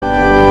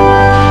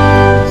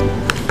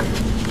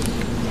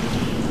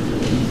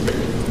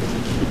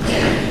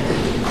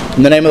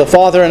In the name of the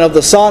Father, and of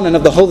the Son, and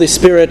of the Holy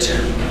Spirit.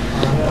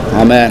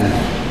 Amen.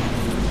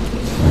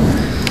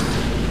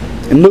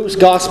 In Luke's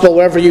Gospel,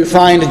 wherever you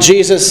find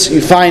Jesus,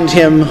 you find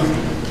him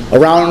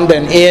around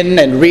and in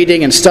and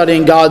reading and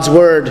studying God's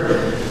Word.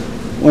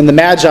 When the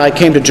Magi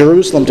came to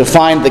Jerusalem to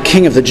find the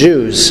King of the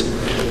Jews,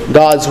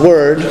 God's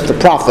Word, the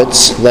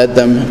prophets, led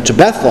them to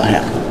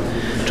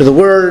Bethlehem, to the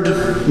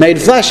Word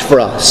made flesh for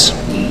us.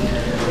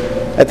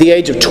 At the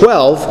age of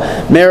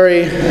 12,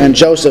 Mary and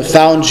Joseph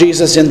found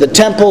Jesus in the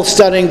temple,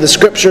 studying the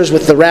Scriptures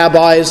with the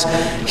rabbis,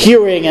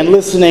 hearing and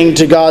listening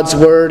to God's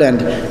Word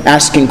and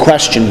asking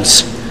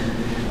questions.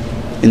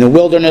 In the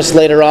wilderness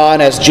later on,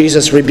 as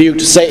Jesus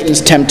rebuked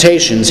Satan's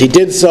temptations, he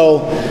did so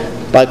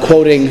by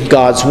quoting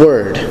God's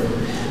Word.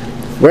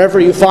 Wherever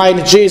you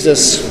find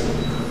Jesus,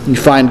 you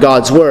find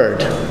God's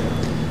Word.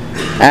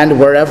 And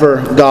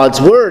wherever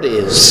God's Word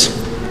is,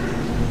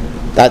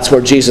 that's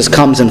where Jesus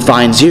comes and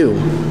finds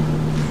you.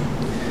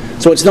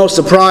 So it's no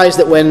surprise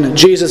that when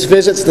Jesus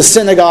visits the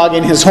synagogue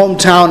in his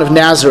hometown of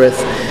Nazareth,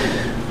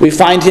 we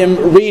find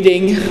him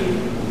reading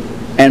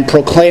and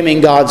proclaiming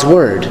God's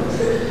Word.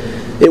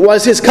 It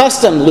was his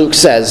custom, Luke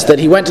says, that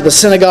he went to the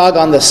synagogue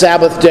on the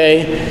Sabbath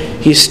day.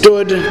 He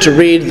stood to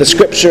read the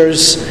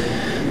Scriptures.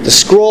 The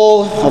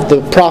scroll of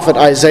the prophet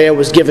Isaiah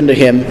was given to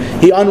him.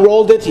 He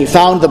unrolled it. He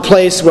found the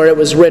place where it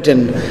was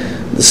written,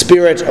 "The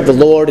Spirit of the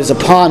Lord is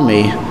upon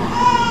me,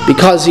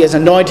 because he has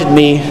anointed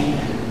me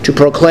to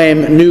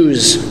proclaim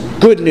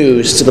good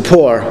news to the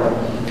poor.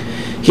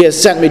 He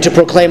has sent me to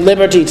proclaim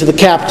liberty to the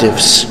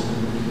captives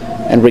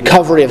and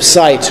recovery of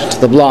sight to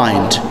the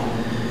blind,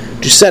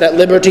 to set at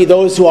liberty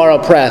those who are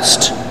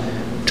oppressed,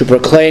 to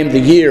proclaim the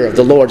year of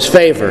the Lord's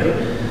favor."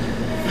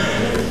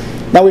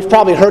 Now, we've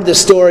probably heard this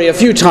story a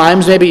few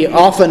times, maybe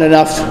often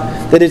enough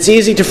that it's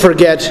easy to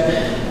forget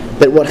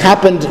that what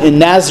happened in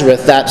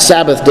Nazareth that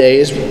Sabbath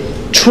day is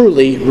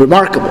truly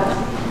remarkable.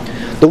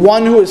 The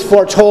one who is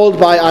foretold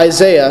by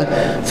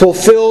Isaiah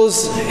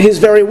fulfills his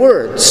very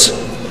words.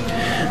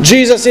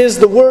 Jesus is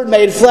the Word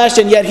made flesh,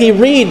 and yet he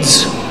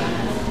reads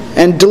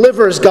and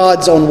delivers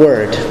God's own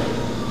Word.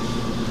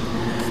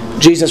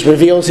 Jesus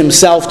reveals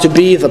himself to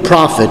be the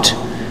prophet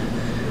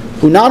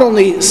who not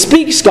only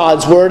speaks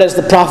God's Word as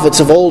the prophets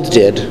of old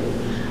did,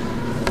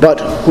 but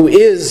who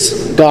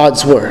is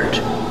God's Word.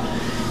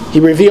 He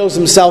reveals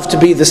himself to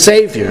be the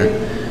Savior,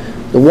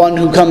 the one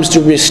who comes to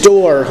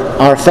restore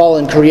our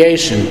fallen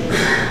creation,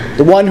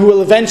 the one who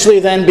will eventually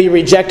then be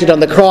rejected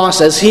on the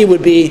cross as he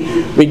would be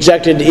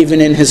rejected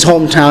even in his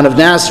hometown of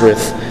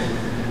Nazareth.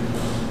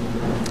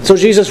 So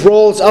Jesus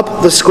rolls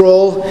up the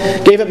scroll,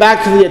 gave it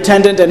back to the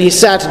attendant, and he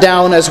sat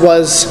down, as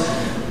was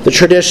the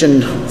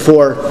tradition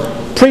for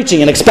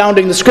preaching and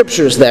expounding the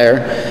Scriptures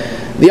there.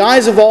 The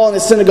eyes of all in the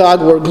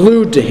synagogue were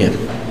glued to him,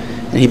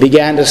 and he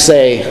began to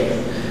say,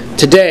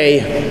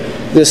 "Today,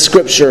 this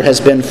Scripture has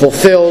been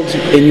fulfilled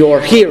in your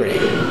hearing."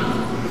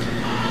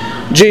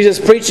 Jesus'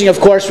 preaching, of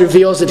course,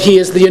 reveals that he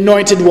is the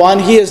anointed one.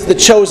 He is the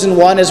chosen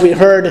one, as we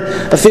heard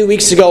a few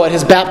weeks ago at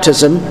his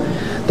baptism,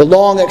 the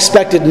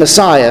long-expected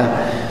Messiah.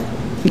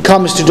 He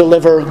comes to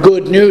deliver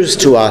good news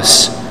to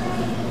us,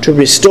 to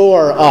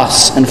restore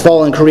us and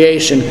fallen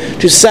creation,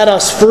 to set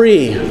us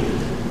free,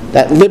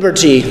 that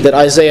liberty that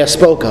Isaiah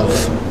spoke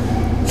of,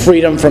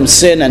 freedom from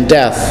sin and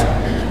death.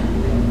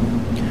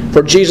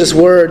 For Jesus'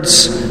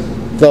 words,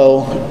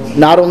 though,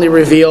 not only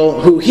reveal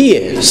who he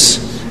is,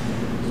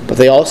 but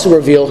they also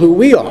reveal who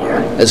we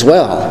are as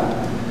well.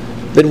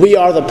 That we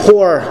are the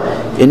poor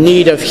in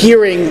need of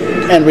hearing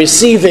and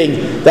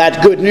receiving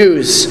that good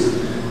news.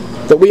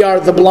 That we are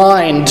the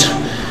blind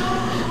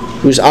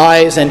whose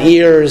eyes and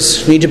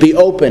ears need to be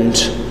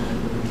opened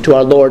to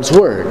our Lord's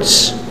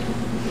words.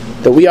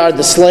 That we are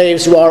the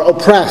slaves who are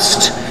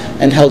oppressed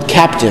and held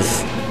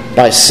captive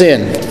by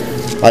sin,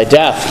 by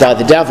death, by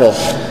the devil.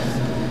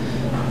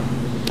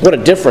 What a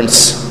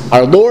difference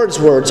our Lord's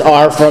words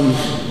are from,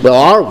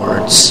 our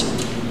words.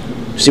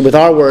 See, with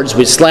our words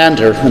we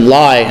slander and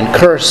lie and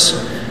curse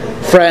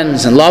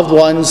friends and loved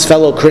ones,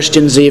 fellow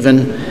Christians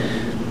even,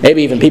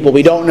 maybe even people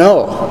we don't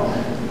know.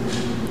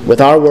 With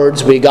our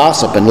words we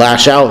gossip and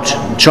lash out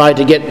and try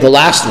to get the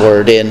last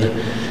word in.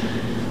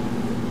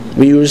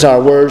 We use our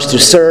words to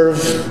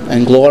serve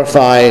and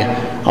glorify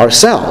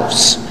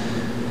ourselves.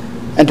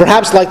 And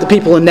perhaps like the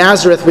people in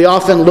Nazareth, we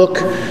often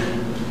look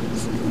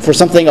for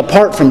something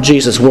apart from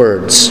Jesus'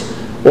 words,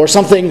 or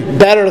something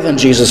better than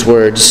Jesus'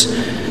 words.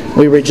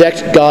 We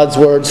reject God's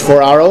words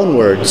for our own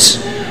words.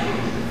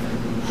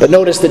 But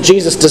notice that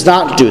Jesus does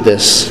not do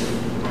this.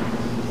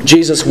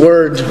 Jesus'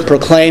 word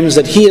proclaims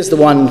that he is the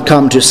one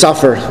come to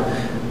suffer,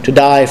 to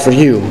die for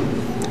you.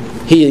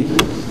 He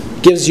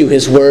gives you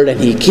his word and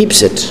he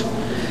keeps it.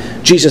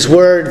 Jesus'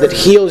 word that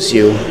heals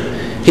you,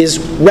 his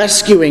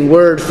rescuing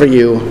word for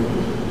you,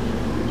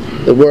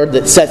 the word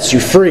that sets you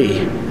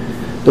free,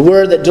 the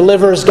word that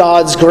delivers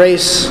God's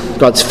grace,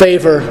 God's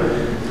favor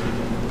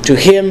to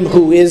him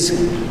who is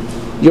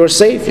your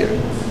Savior,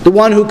 the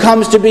one who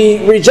comes to be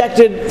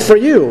rejected for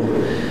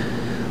you.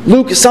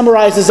 Luke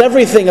summarizes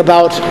everything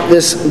about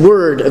this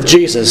word of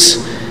Jesus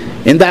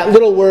in that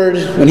little word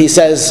when he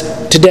says,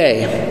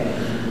 "today."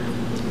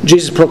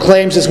 Jesus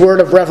proclaims his word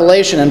of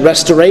revelation and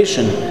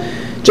restoration,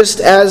 just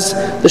as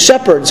the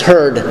shepherds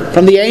heard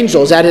from the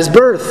angels at his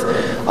birth.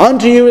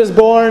 Unto you is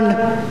born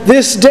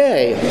this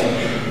day,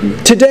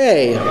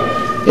 today,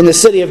 in the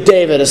city of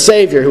David, a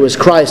Savior who is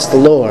Christ the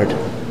Lord.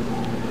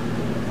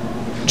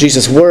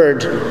 Jesus'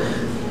 word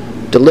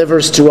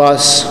delivers to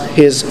us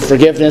his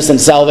forgiveness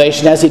and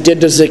salvation as he did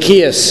to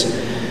Zacchaeus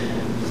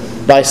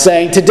by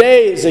saying,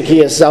 "Today,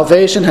 Zacchaeus,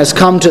 salvation has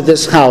come to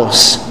this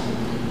house,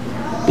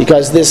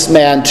 because this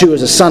man too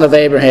is a son of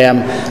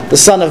Abraham. The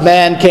Son of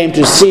Man came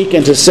to seek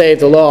and to save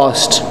the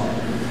lost."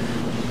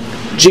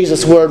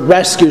 Jesus' word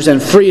rescues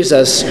and frees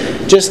us,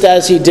 just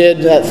as he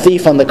did that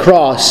thief on the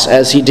cross,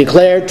 as he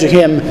declared to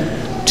him,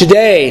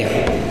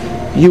 "Today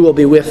you will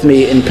be with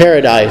me in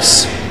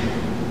paradise."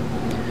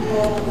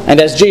 And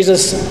as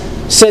Jesus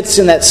sits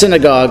in that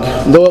synagogue,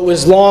 though it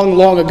was long,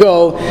 long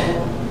ago,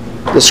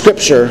 the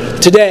scripture,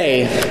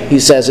 "Today," he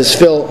says, is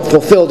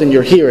fulfilled in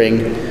your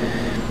hearing.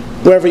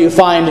 Wherever you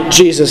find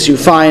Jesus, you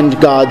find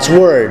God's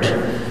word,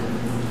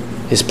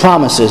 his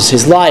promises,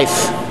 his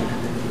life,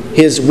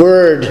 his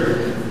word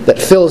that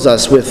fills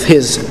us with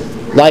his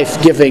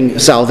life-giving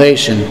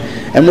salvation.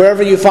 And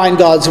wherever you find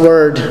God's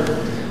word,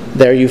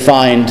 there you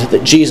find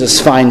that Jesus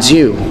finds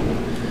you.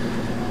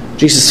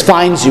 Jesus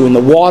finds you in the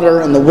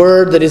water and the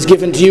word that is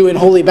given to you in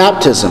holy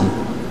baptism.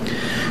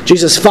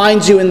 Jesus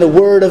finds you in the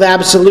word of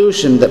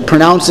absolution that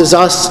pronounces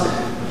us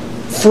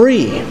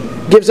free,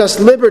 gives us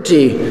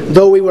liberty,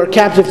 though we were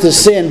captive to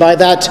sin, by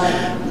that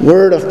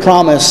word of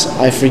promise,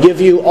 "I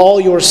forgive you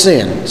all your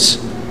sins."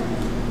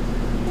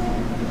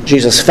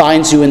 Jesus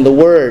finds you in the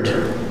word,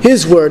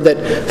 his word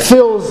that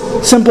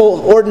fills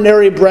simple,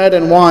 ordinary bread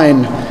and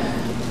wine,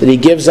 that he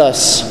gives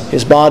us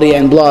his body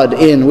and blood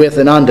in, with,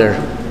 and under.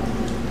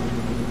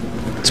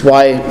 It's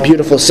why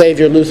beautiful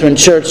Savior Lutheran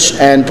Church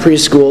and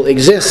preschool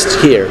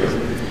exist here.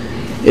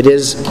 It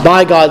is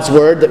by God's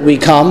word that we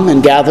come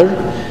and gather,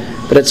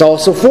 but it's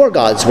also for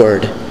God's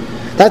word.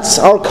 That's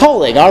our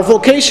calling, our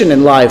vocation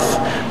in life.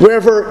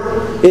 Wherever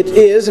it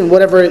is and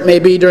whatever it may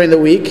be during the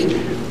week,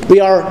 we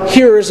are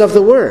hearers of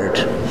the word,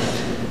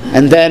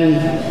 and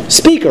then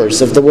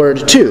speakers of the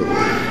word too.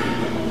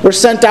 We're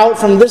sent out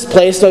from this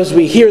place as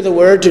we hear the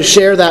word to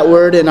share that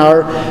word in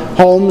our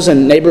homes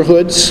and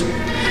neighborhoods,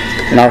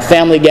 in our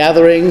family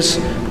gatherings.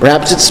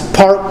 Perhaps it's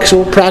parks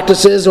or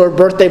practices or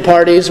birthday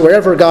parties,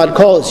 wherever God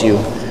calls you.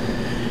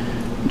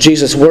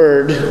 Jesus'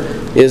 word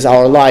is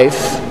our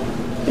life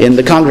in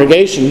the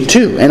congregation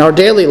too, in our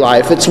daily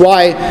life. It's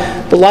why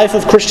the life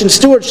of Christian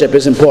stewardship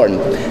is important,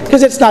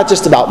 because it's not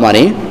just about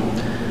money.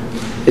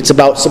 It's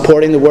about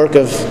supporting the work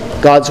of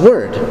God's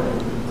word.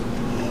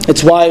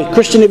 It's why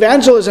Christian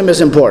evangelism is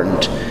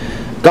important.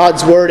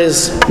 God's word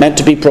is meant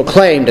to be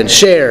proclaimed and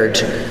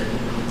shared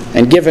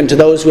and given to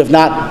those who have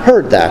not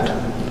heard that.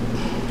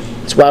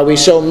 It's why we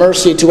show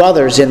mercy to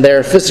others in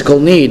their physical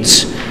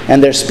needs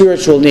and their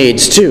spiritual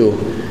needs too.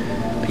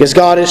 Because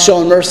God has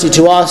shown mercy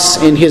to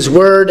us in his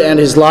word and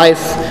his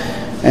life,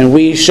 and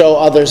we show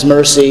others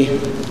mercy,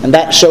 and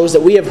that shows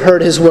that we have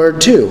heard his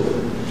word too.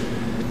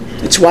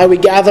 It's why we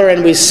gather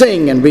and we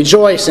sing and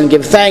rejoice and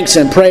give thanks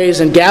and praise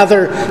and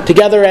gather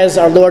together as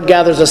our Lord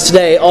gathers us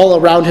today all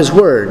around his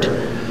word.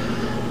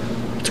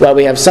 It's why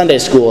we have Sunday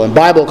school and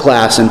Bible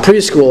class and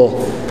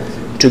preschool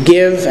to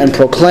give and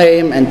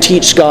proclaim and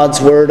teach God's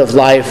word of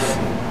life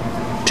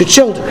to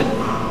children.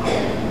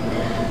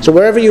 So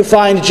wherever you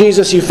find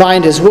Jesus, you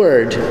find his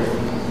word.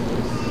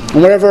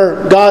 And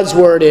wherever God's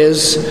word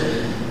is,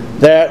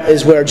 that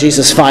is where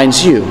Jesus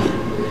finds you.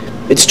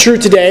 It's true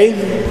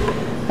today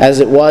as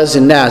it was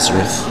in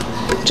Nazareth.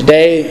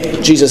 Today,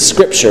 Jesus'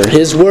 scripture,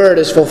 his word,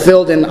 is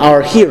fulfilled in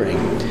our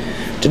hearing.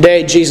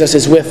 Today, Jesus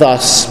is with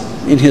us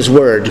in his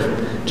word,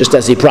 just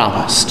as he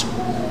promised.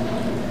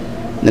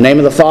 In the name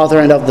of the Father,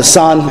 and of the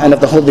Son, and of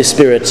the Holy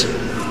Spirit.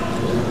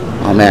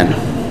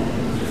 Amen.